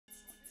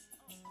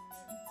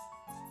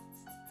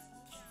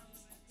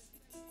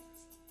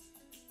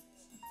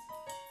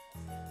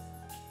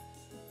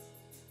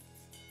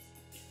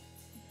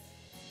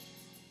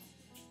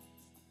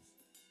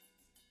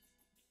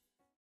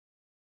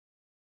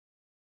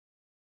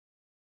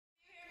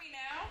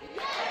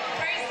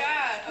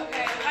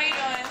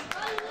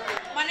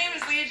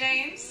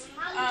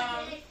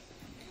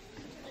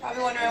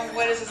Probably wondering,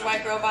 what is this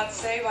white girl about to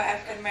say about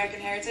African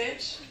American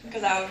heritage?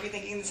 Because I would be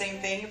thinking the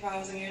same thing if I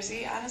was in your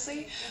seat,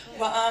 honestly.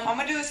 But I'm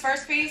going to do this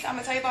first piece. I'm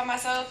going to tell you about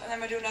myself, and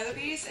then I'm going to do another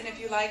piece. And if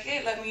you like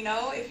it, let me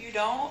know. If you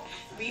don't,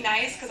 be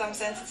nice, because I'm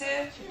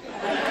sensitive.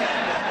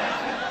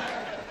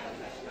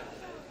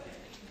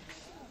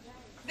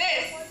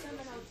 This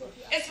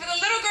is for the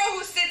little girl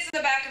who sits in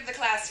the back of the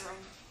classroom.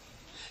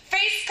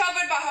 Face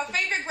covered by her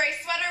favorite gray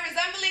sweater,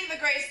 resembling the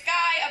gray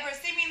sky of her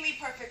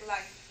seemingly perfect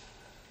life.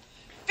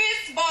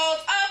 Fists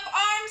balled up,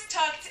 arms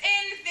tucked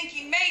in,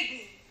 thinking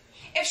maybe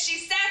if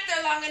she sat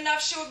there long enough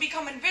she would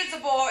become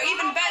invisible, or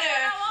even better,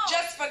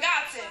 just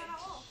forgotten.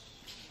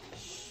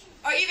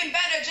 Or even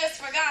better, just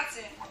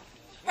forgotten.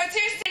 Her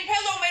tear-stained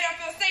pillow made her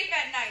feel safe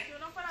at night.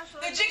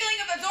 The jiggling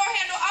of the door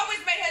handle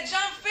always made her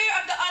jump. Fear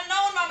of the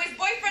unknown, mommy's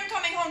boyfriend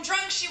coming home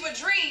drunk, she would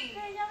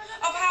dream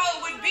of how it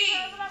would be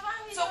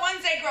to one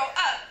day grow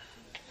up.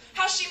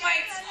 How she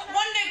might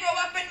one day grow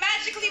up and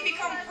magically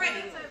become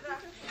pretty.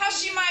 How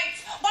she might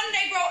one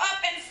day grow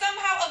up and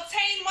somehow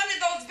obtain one of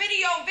those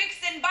video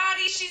vixen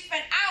bodies. She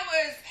spent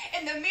hours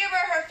in the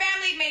mirror. Her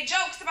family made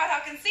jokes about how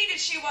conceited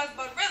she was,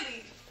 but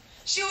really,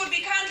 she would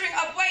be conjuring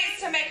up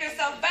ways to make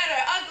herself better.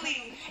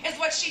 Ugly is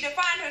what she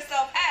defined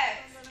herself as.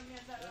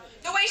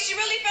 The way she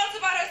really felt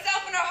about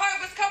herself and her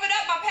heart was covered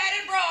up by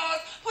padded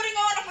bras, putting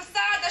on a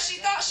facade that she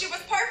thought she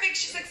was perfect.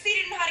 She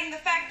succeeded in hiding the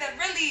fact that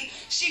really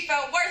she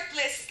felt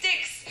worthless.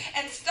 Sticks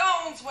and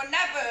stones were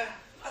never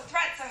a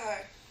threat to her.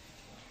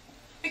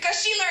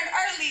 Because she learned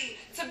early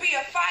to be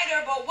a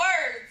fighter, but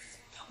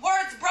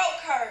words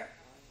broke her.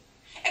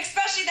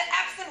 Especially the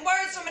absent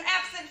words from an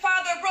absent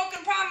father.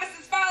 Broken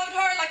promises followed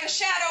her like a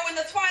shadow in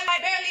the twilight,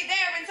 barely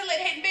there until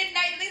it hit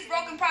midnight, and these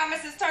broken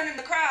promises turned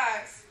into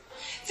cries.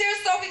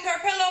 Tears soaking her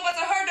pillow, but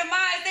to her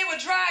demise, they would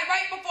dry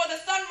right before the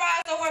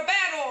sunrise, so her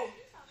battle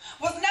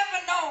was never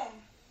known.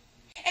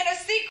 And her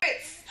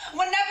secrets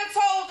were never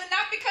told, and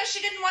not because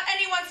she didn't want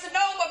anyone to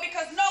know, but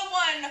because no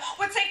one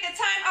would take the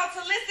time out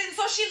to listen.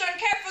 So she learned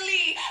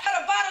carefully how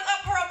to bottle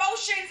up her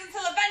emotions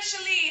until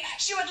eventually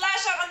she would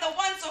lash out on the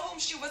one to whom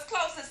she was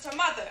closest, her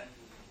mother.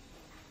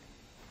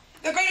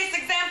 The greatest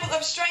example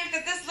of strength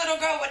that this little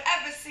girl would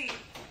ever see.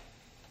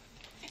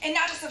 And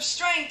not just of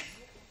strength,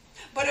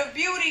 but of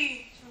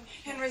beauty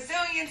and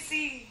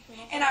resiliency.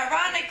 And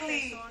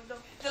ironically,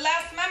 the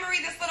last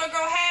memory this little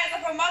girl has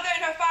of her mother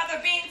and her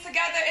father being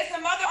together is her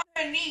mother on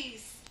her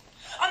knees.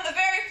 On the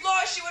very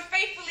floor she would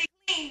faithfully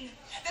clean.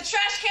 The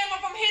trash can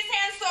went from his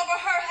hands to over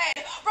her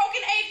head.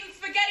 Broken eggs and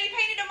spaghetti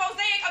painted a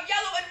mosaic of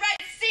yellow and red.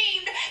 It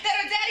seemed that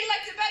her daddy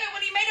liked it better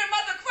when he made her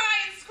mother cry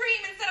and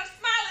scream instead of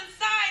smile and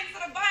sigh,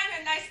 instead of buying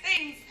her nice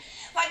things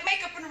like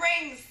makeup and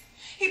rings.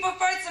 He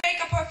preferred to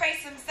make up her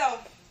face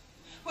himself.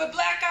 With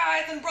black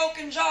eyes and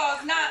broken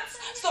jaws, not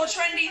so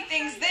trendy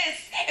things.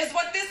 This is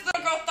what this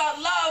little girl thought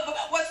love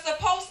was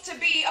supposed to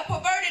be, a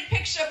perverted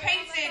picture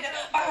painted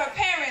by her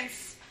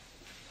parents.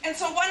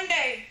 Until one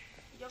day,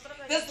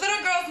 this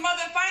little girl's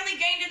mother finally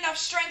gained enough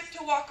strength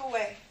to walk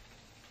away.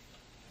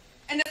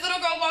 And this little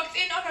girl walked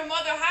in on her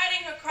mother,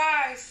 hiding her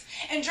cries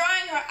and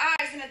drying her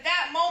eyes. And at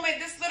that moment,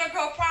 this little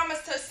girl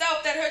promised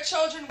herself that her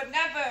children would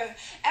never,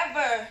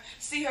 ever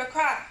see her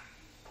cry.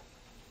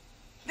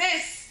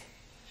 This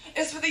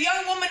is for the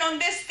young woman on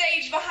this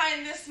stage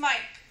behind this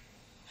mic.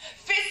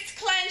 Fists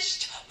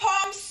clenched,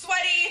 palms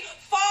sweaty,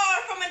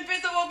 far from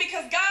invisible,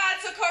 because God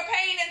took her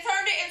pain and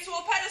turned it into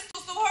a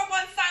pedestal so her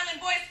once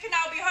silent voice can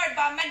now be heard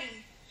by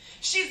many.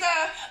 She's a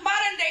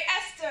modern-day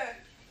Esther.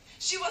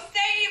 She will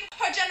save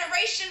her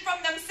generation from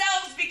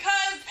themselves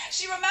because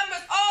she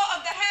remembers all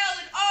of the hell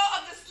and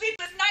all of the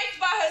sleepless nights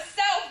by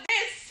herself.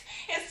 This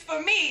is for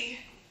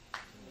me.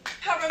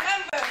 I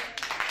remember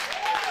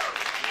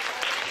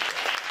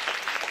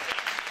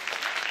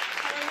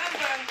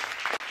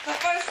the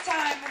first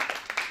time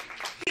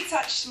he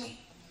touched me.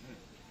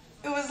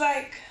 It was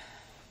like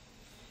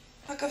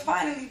I could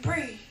finally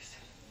breathe.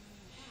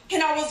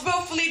 And I was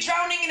willfully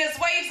drowning in his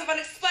waves of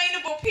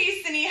unexplainable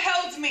peace, and he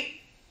held me.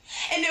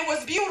 And it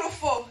was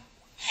beautiful.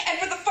 And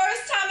for the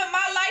first time in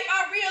my life,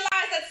 I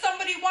realized that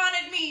somebody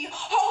wanted me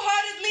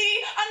wholeheartedly,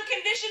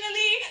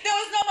 unconditionally. There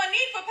was no more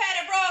need for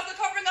padded bras or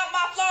covering up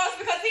my flaws,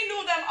 because he knew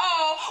them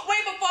all way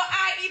before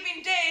I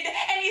even did.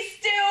 And he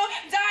still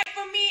died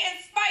for me in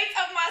spite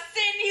of my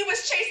sin. He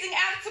was chasing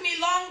after me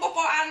long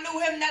before I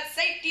knew him. That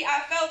safety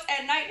I felt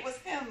at night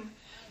was him.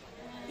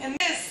 And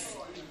this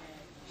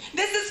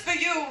is for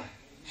you,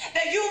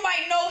 that you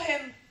might know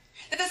him.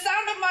 That the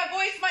sound of my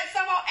voice might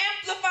somehow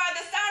amplify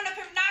the sound of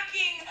him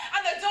knocking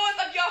on the doors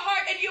of your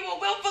heart, and you will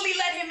willfully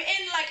let him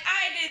in like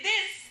I did.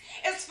 This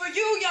is for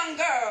you, young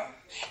girl.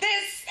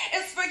 This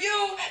is for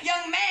you,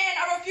 young man.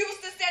 I refuse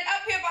to stand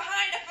up here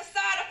behind a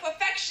facade of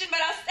perfection, but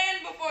I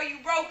stand before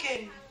you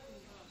broken,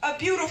 a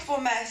beautiful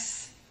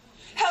mess,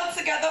 held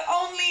together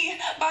only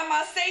by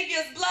my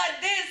Savior's blood.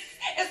 This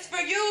is for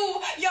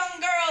you, young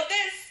girl.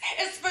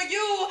 This is for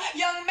you,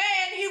 young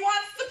man. He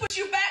wants to put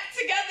you back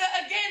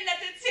together again, that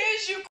the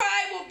tears you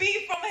cry will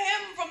be from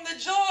him, from the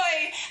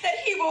joy that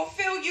he will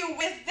fill you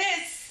with.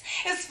 This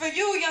is for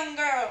you, young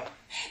girl.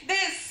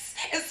 This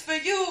is for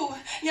you,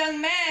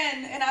 young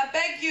man, and I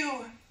beg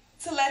you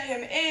to let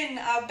him in.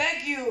 I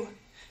beg you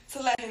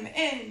to let him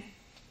in.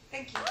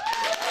 Thank you.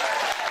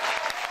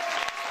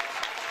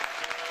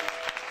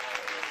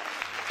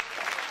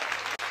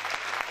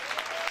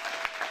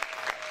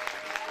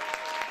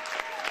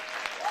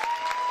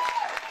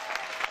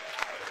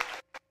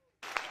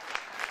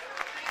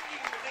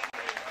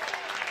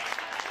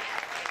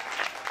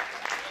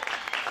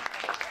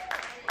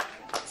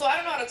 So I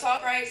don't know how to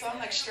talk right, so I'm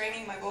like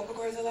straining my vocal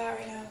cords a lot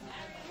right now.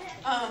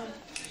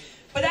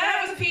 But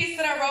that was a piece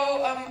that I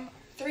wrote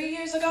 3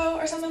 years ago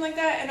or something like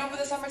that, and over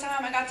the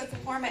summertime I got to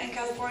perform it in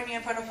California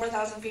in front of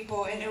 4,000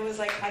 people, and it was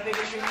like my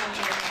biggest dream come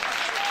true.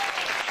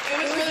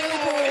 It was really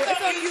cool.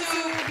 It's on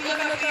YouTube. Look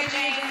up Leah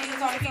James.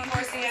 It's on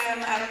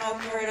P4CM. I don't know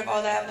if you heard of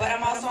all that, but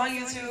I'm also on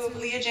YouTube,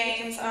 Leah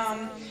James.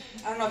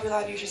 I don't know if you're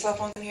allowed to use your cell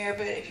phones in here,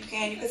 but if you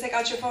can, you could take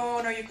out your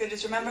phone, or you could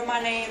just remember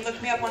my name.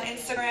 Look me up on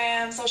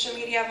Instagram, social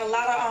media. I have a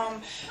lot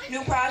of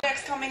new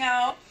projects coming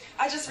out.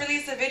 I just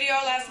released a video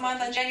last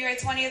month on January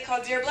 20th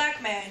called Dear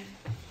Black Man,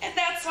 and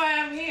that's why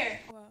I'm here.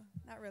 Well,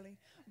 not really,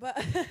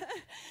 but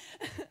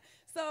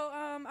so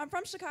I'm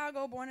from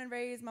Chicago, born and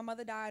raised. My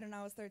mother died when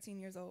I was 13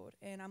 years old,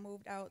 and I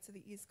moved out to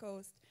the East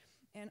Coast,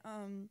 and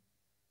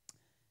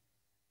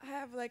I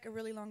have like a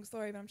really long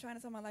story, but I'm trying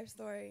to tell my life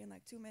story in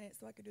like 2 minutes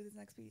so I could do this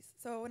next piece.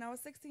 So when I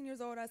was 16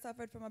 years old, I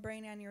suffered from a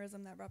brain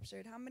aneurysm that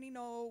ruptured. How many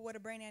know what a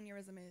brain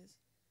aneurysm is?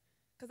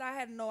 Because I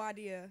had no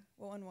idea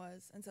what one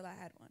was until I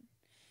had one.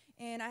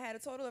 And I had a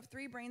total of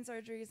 3 brain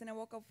surgeries, and I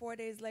woke up 4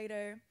 days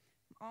later,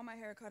 all my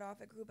hair cut off.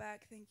 It grew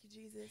back, thank you,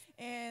 Jesus.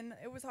 And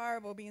it was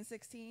horrible being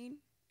 16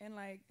 and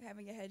like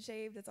having your head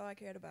shaved. That's all I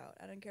cared about.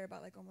 I didn't care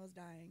about like almost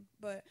dying.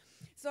 But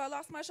so I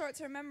lost my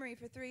short-term memory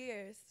for 3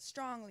 years,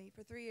 strongly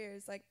for 3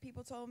 years. Like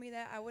people told me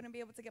that I wouldn't be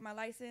able to get my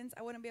license.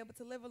 I wouldn't be able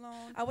to live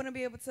alone. I wouldn't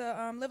be able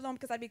to live alone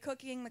because I'd be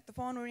cooking, like the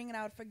phone would ring and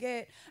I would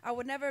forget. I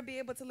would never be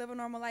able to live a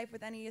normal life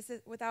with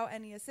without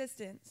any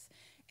assistance.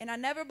 And I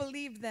never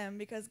believed them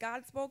because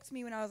God spoke to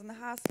me when I was in the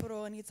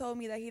hospital, and he told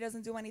me that he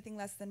doesn't do anything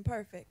less than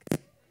perfect.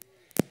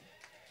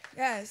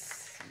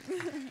 Yes.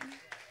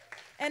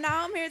 And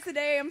now I'm here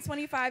today. I'm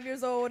 25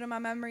 years old, and my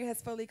memory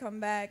has fully come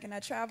back, and I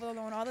travel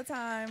alone all the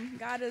time.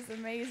 God is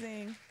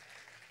amazing.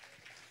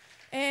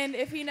 And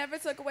if he never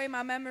took away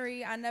my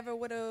memory, I never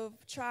would have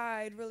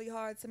tried really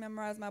hard to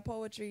memorize my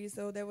poetry,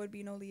 so there would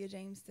be no Leah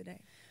James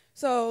today.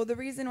 So the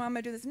reason why I'm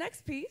going to do this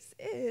next piece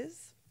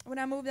is when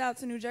I moved out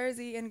to New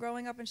Jersey and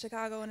growing up in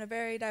Chicago in a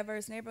very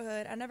diverse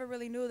neighborhood, I never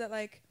really knew that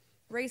like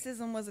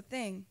racism was a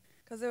thing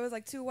because there was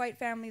like 2 white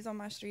families on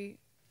my street.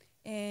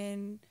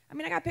 And I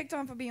mean, I got picked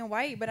on for being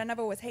white, but I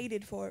never was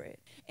hated for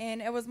it.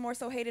 And it was more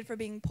so hated for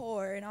being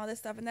poor and all this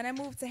stuff. And then I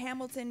moved to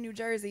Hamilton, New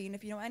Jersey. And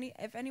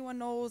if anyone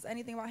knows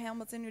anything about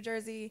Hamilton, New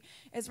Jersey,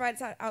 it's right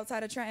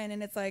outside of Trenton,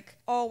 and it's like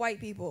all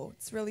white people.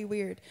 It's really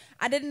weird.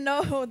 I didn't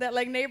know that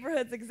like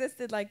neighborhoods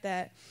existed like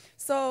that.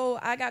 So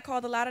I got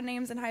called a lot of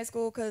names in high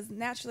school because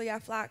naturally I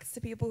flocked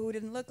to people who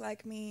didn't look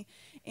like me.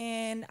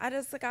 And I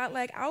just got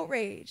like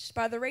outraged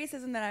by the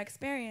racism that I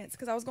experienced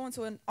because I was going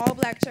to an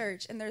all-black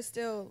church, and there's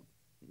still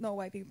no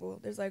white people.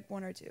 There's like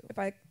 1 or 2, if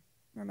I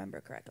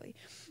remember correctly.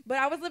 But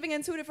I was living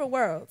in 2 different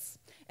worlds.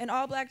 An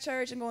all-black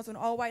church and going to an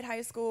all-white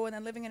high school, and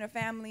then living in a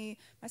family.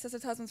 My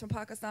sister's husband's from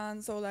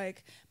Pakistan, so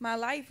like my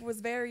life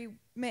was very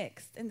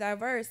mixed and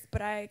diverse,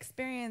 but I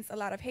experienced a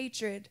lot of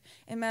hatred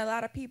and met a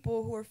lot of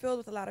people who were filled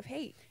with a lot of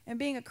hate. And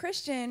being a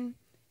Christian,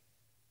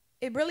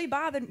 it really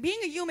bothered me. Being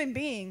a human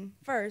being,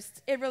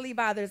 first, it really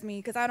bothers me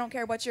because I don't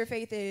care what your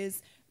faith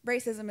is.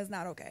 Racism is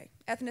not okay.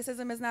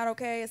 Ethnicism is not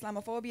okay.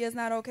 Islamophobia is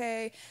not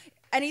okay.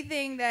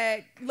 Anything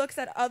that looks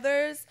at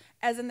others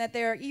as in that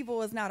they're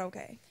evil is not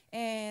okay.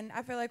 And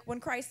I feel like when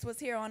Christ was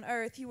here on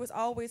earth, he was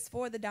always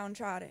for the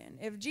downtrodden.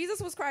 If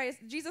Jesus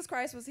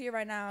Christ was here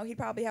right now, he'd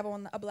probably have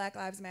on a Black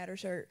Lives Matter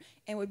shirt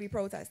and would be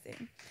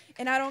protesting.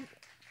 And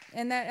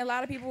that a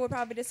lot of people would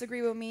probably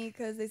disagree with me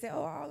because they say,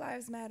 oh, all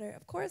lives matter.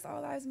 Of course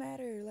all lives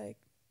matter. Like,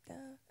 duh.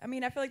 I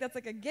mean, I feel like that's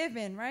like a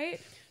given, right?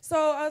 So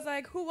I was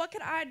like, what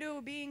could I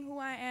do being who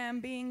I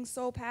am, being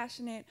so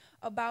passionate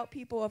about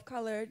people of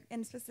color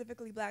and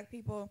specifically black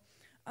people?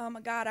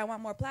 God, I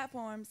want more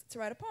platforms to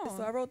write a poem.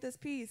 So I wrote this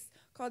piece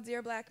called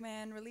Dear Black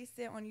Man, released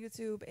it on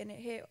YouTube, and it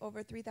hit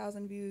over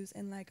 3,000 views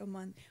in like a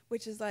month,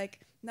 which is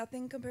like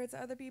nothing compared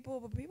to other people,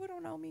 but people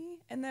don't know me.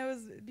 And that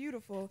was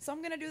beautiful. So I'm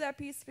going to do that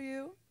piece for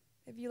you.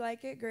 If you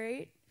like it,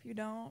 great. If you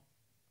don't,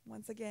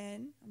 once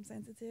again, I'm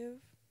sensitive.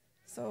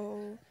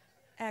 So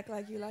act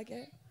like you like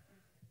it.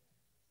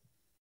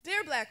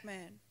 Dear Black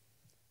Man,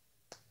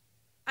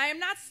 I am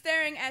not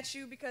staring at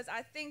you because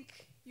I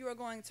think you are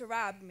going to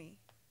rob me.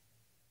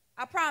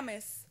 I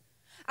promise.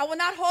 I will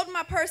not hold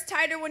my purse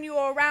tighter when you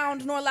are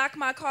around, nor lock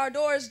my car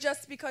doors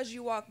just because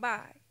you walk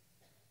by.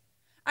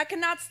 I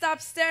cannot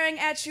stop staring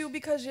at you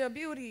because your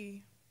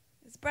beauty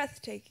is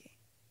breathtaking.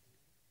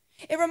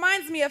 It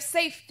reminds me of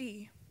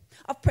safety,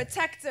 of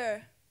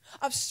protector,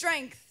 of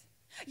strength.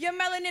 Your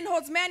melanin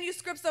holds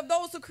manuscripts of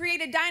those who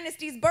created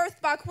dynasties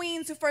birthed by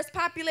queens who first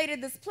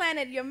populated this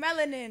planet. Your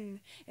melanin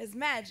is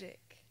magic.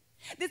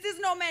 This is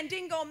no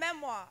Mandingo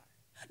memoir.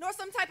 nor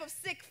some type of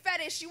sick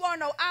fetish. You are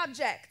no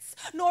objects,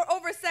 nor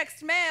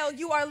oversexed male.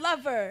 You are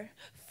lover,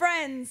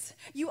 friends.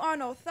 You are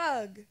no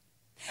thug.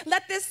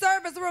 Let this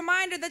serve as a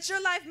reminder that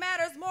your life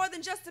matters more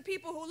than just the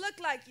people who look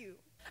like you.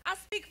 I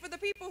speak for the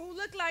people who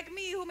look like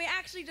me, who may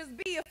actually just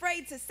be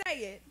afraid to say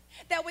it,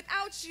 that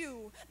without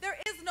you, there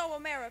is no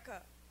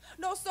America.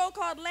 No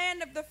so-called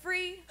land of the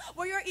free,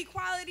 where your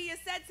equality is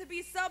said to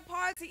be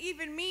subpar to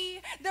even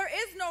me. There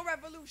is no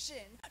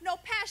revolution, no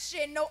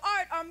passion, no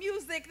art or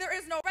music. There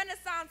is no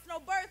renaissance, no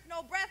birth,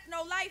 no breath,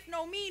 no life,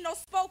 no me, no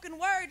spoken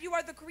word. You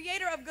are the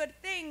creator of good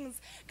things.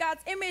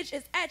 God's image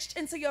is etched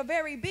into your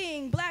very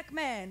being. Black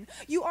man,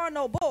 you are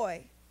no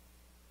boy.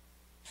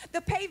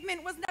 The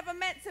pavement was never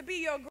meant to be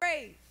your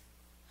grave.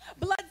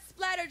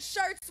 Blood-splattered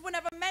shirts were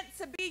never meant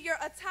to be your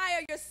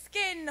attire. Your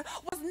skin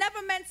was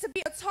never meant to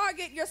be a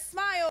target. Your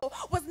smile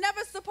was never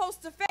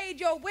supposed to fade.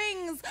 Your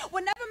wings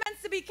were never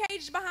meant to be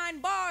caged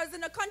behind bars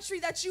in a country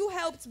that you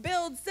helped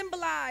build,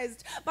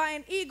 symbolized by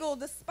an eagle.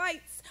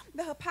 Despite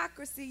the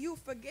hypocrisy, you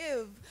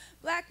forgive.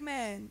 Black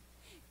man,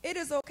 it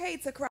is okay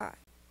to cry.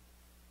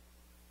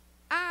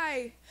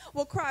 I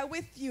will cry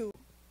with you.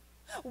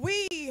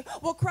 We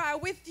will cry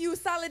with you.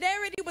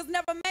 Solidarity was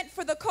never meant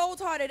for the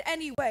cold-hearted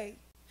anyway.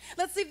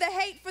 Let's leave the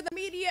hate for the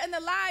media and the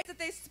lies that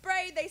they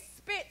spray. They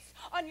spit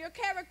on your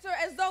character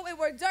as though it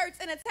were dirt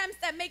in attempts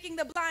at making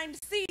the blind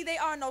see. They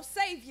are no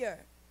savior.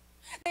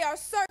 They are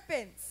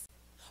serpents,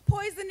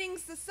 poisoning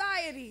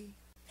society,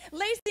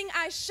 lacing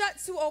eyes shut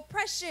to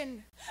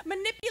oppression,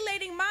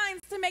 manipulating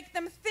minds to make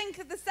them think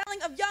that the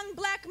selling of young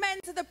black men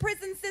to the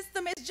prison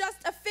system is just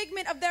a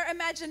figment of their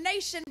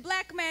imagination.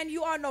 Black man,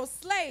 you are no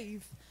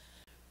slave,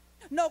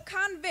 no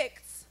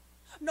convict,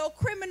 no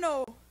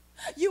criminal.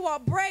 You are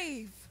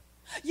brave.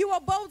 You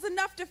are bold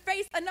enough to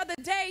face another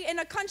day in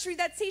a country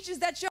that teaches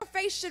that your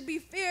face should be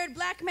feared.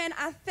 Black man,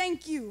 I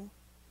thank you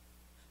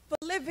for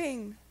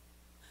living,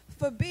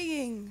 for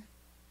being.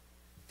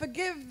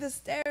 Forgive the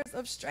stares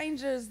of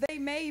strangers. They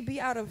may be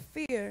out of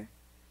fear,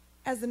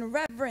 as in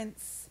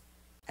reverence,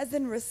 as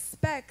in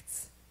respect,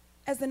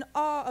 as in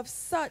awe of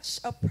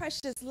such a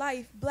precious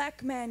life.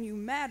 Black man, you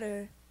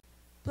matter.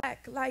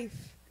 Black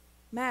life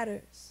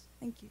matters.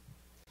 Thank you.